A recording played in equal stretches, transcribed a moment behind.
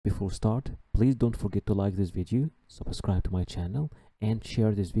Before start, please don't forget to like this video, subscribe to my channel, and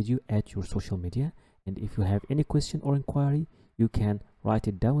share this video at your social media. And if you have any question or inquiry, you can write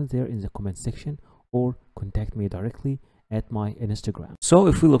it down there in the comment section or contact me directly at my Instagram. So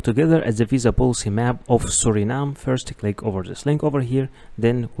if we look together at the visa policy map of Suriname, first click over this link over here,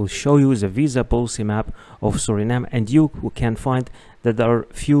 then we'll show you the visa policy map of Suriname, and you can find that there are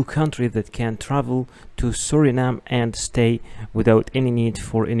few countries that can travel to Suriname and stay without any need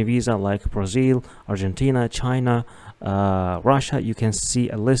for any visa, like Brazil, Argentina, China, Russia. You can see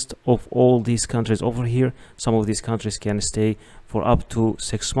a list of all these countries over here. Some of these countries can stay for up to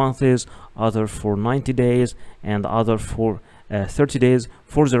 6 months, other for 90 days, and other for 30 days.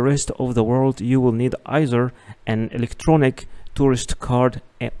 For the rest of the world, you will need either an electronic tourist card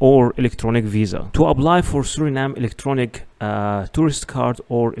or electronic visa. To apply for Suriname electronic tourist card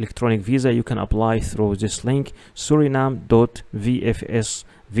or electronic visa, you can apply through this link,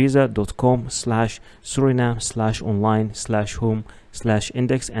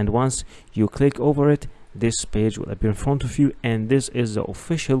 suriname.vfs-visa.com/suriname/online/home/index, and once you click over it, this page will appear in front of you, and this is the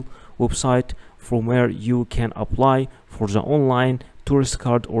official website from where you can apply for the online tourist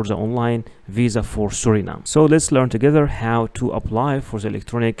card or the online visa for Suriname. So let's learn together how to apply for the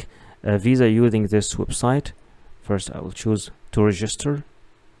electronic visa using this website. First, I will choose to register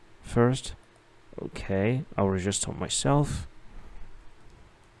first. Okay, I'll register myself.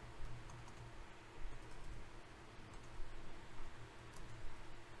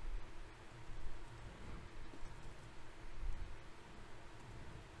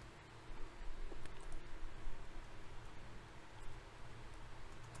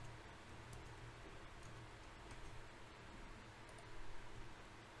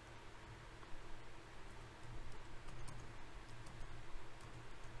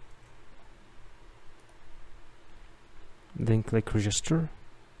 Then click register.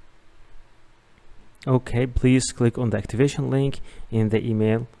 Okay, please click on the activation link in the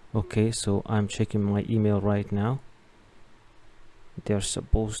email. Okay, so I'm checking my email right now. They're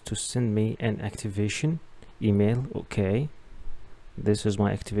supposed to send me an activation email. Okay, this is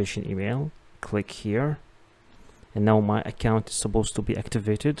my activation email. Click here, and now my account is supposed to be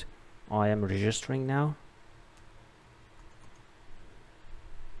activated. I am registering now.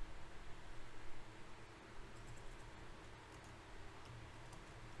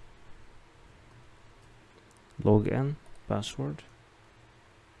 Login, password.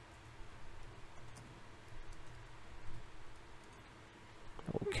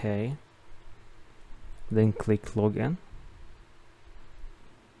 Okay, then click login.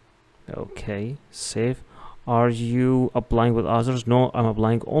 Okay, save. Are you applying with others? No, I'm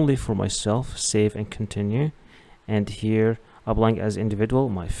applying only for myself. Save and continue. And here, applying as individual.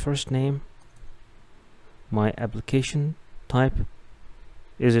 My first name, my application type.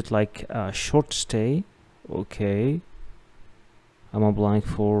 Is it like a short stay? Okay, I'm applying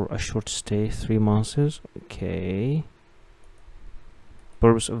for a short stay, 3 months. Okay,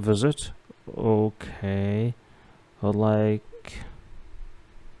 purpose of visit. Okay, I'd like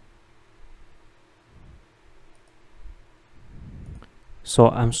so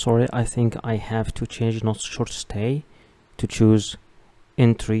I'm sorry, I think I have to change not short stay to choose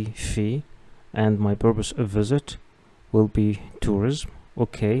entry fee, and my purpose of visit will be tourism.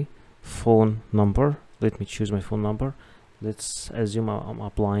 Okay, phone number. Let me choose my phone number. Let's assume I'm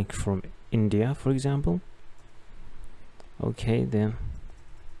applying from India, for example. Okay, then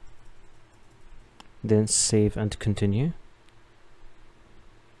save and continue.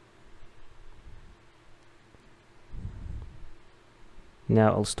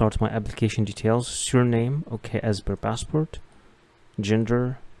 Now I'll start my application details. Surname, okay, as per passport.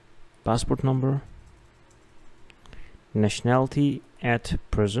 Gender, passport number. Nationality at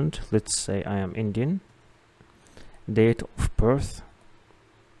present, let's say I am Indian. Date of birth,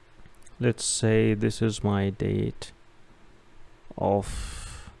 let's say this is my date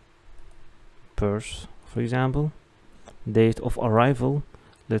of birth, for example. Date of arrival,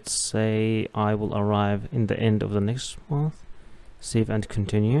 let's say I will arrive in the end of the next month. Save and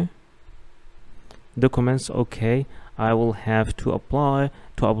continue. Documents, okay, I will have to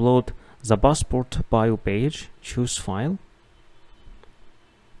upload the passport bio page. Choose file.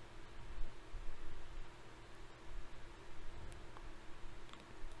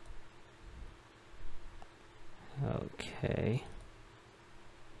 Okay,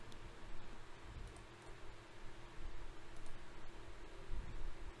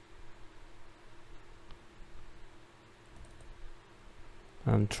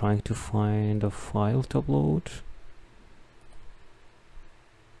 I'm trying to find a file to upload.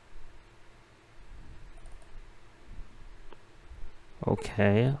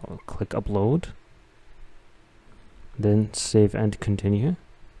 Okay, I'll click upload, then save and continue.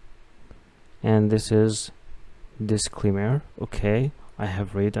 And this is disclaimer. Okay, I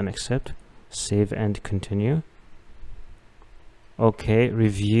have read and accept. Save and continue. Okay,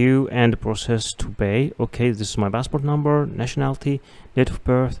 review and process to pay. Okay, this is my passport number, nationality, date of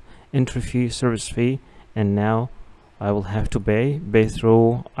birth, entry fee, service fee, and now I will have to pay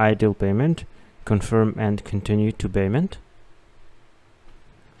through ideal payment. Confirm and continue to payment.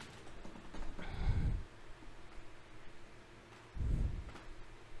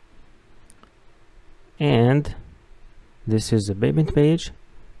 And this is the payment page.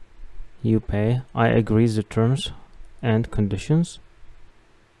 You pay. I agree the terms and conditions.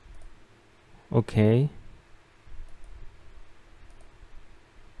 Okay,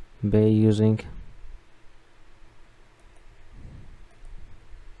 pay using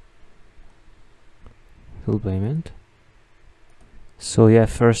full payment. So yeah,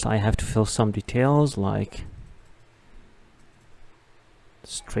 first I have to fill some details like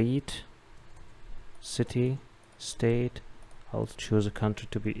street, city, state. I'll choose a country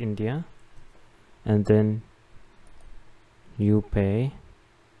to be India, and then you pay.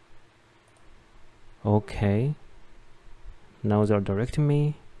 Okay, now they're directing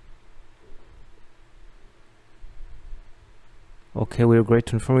me. Okay, we regret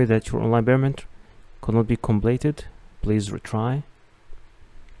to inform you that your online payment could not be completed. Please retry.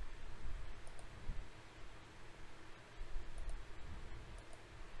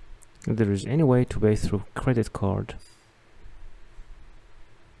 If there is any way to pay through credit card.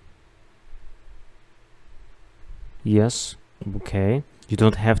 Yes. Okay, you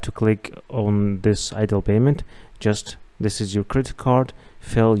don't have to click on this ideal payment, just this is your credit card.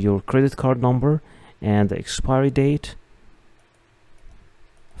 Fill your credit card number and the expiry date.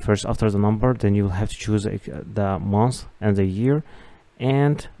 First, after the number, then you'll have to choose the month and the year,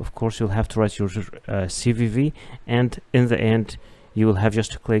 and of course you'll have to write your CVV, and in the end you will have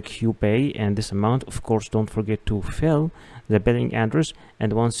just to click you pay and this amount. Of course, don't forget to fill the billing address,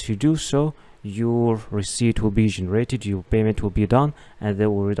 and once you do so, your receipt will be generated, your payment will be done, and they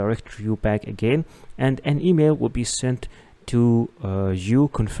will redirect you back again, and an email will be sent to you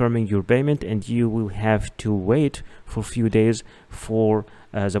confirming your payment, and you will have to wait for a few days for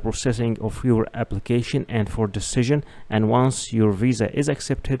the processing of your application and for decision. And once your visa is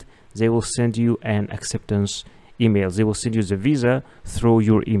accepted, they will send you an acceptance email. They will send you the visa through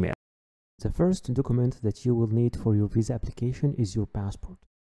your email. The first document that you will need for your visa application is your passport.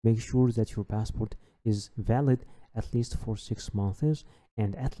 Make sure that your passport is valid at least for 6 months,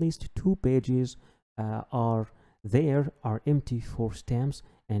 and at least 2 pages are empty for stamps,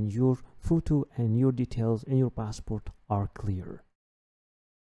 and your photo and your details in your passport are clear.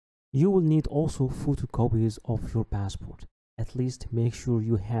 You will need also photocopies of your passport. At least make sure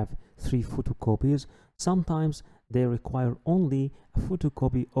you have 3 photocopies. Sometimes they require only a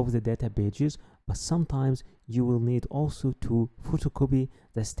photocopy of the data pages, but sometimes you will need also to photocopy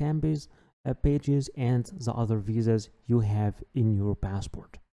the stamps pages and the other visas you have in your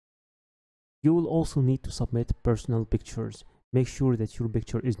passport. You will also need to submit personal pictures. Make sure that your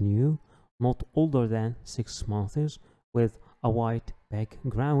picture is new, not older than 6 months, with a white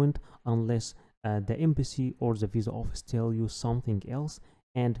background, unless the embassy or the visa office tell you something else,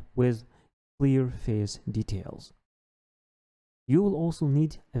 and with clear face details. You will also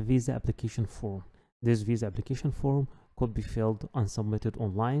need a visa application form. This visa application form could be filled and submitted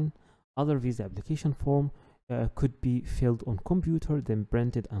online. Other visa application form could be filled on computer, then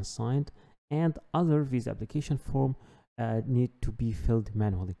printed and signed, and other visa application form need to be filled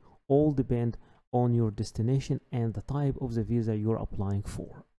manually. All depend on your destination and the type of the visa you're applying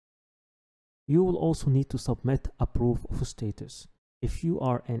for. You will also need to submit a proof of status. If you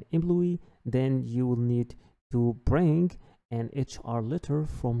are an employee, then you will need to bring an HR letter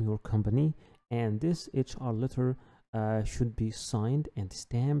from your company, and this HR letter should be signed and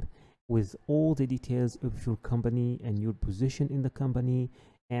stamped with all the details of your company and your position in the company,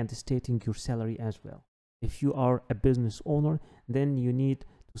 and stating your salary as well. If you are a business owner, then you need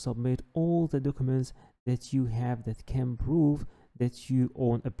to submit all the documents that you have that can prove that you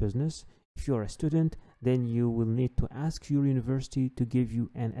own a business. If you are a student, then you will need to ask your university to give you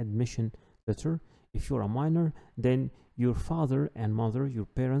an admission letter. If you're a minor, then your father and mother, your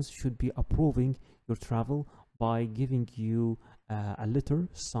parents, should be approving your travel by giving you a letter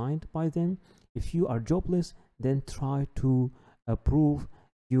signed by them. If you are jobless, then try to approve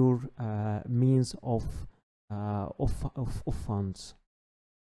your means of funds.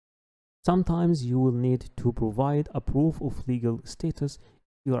 Sometimes you will need to provide a proof of legal status.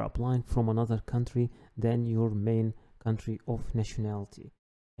 If you are applying from another country than your main country of nationality.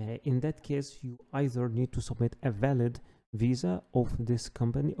 In that case, you either need to submit a valid visa of this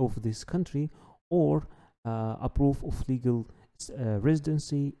company, of this country, or a proof of legal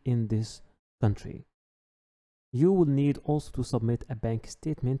residency in this country. You will need also to submit a bank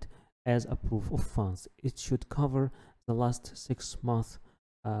statement as a proof of funds. It should cover the last 6 months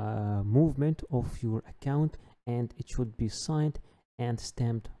movement of your account, and it should be signed and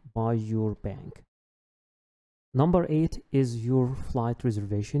stamped by your bank. Number 8 is your flight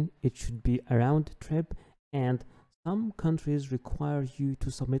reservation. It should be a round trip, and some countries require you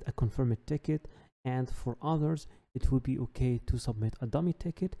to submit a confirmed ticket, and for others it will be okay to submit a dummy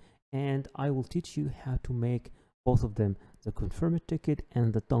ticket, and I will teach you how to make both of them, the confirmed ticket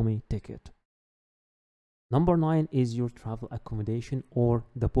and the dummy ticket. Number 9 is your travel accommodation or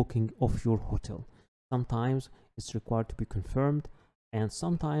the booking of your hotel. Sometimes it's required to be confirmed, and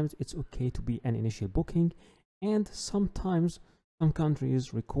sometimes it's okay to be an initial booking, and sometimes some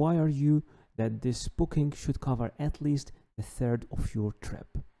countries require you that this booking should cover at least a third of your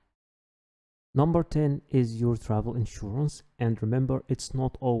trip. Number 10 is your travel insurance, and remember, it's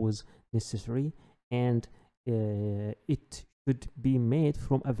not always necessary, and it should be made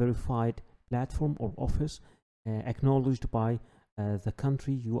from a verified platform or office acknowledged by the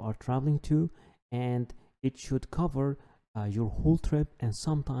country you are traveling to, and it should cover your whole trip, and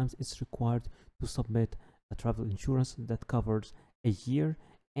sometimes it's required to submit a travel insurance that covers a year,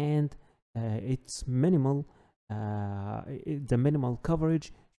 and it's minimal. The minimal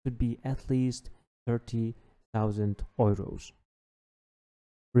coverage should be at least 30,000 euros.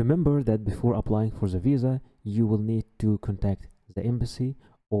 Remember that before applying for the visa, you will need to contact the embassy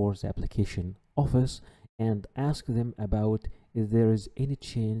or the application office and ask them about if there is any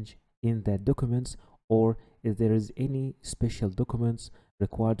change in the documents, or if there is any special documents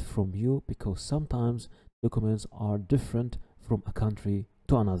required from you, because sometimes documents are different from a country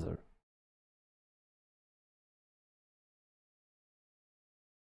to another.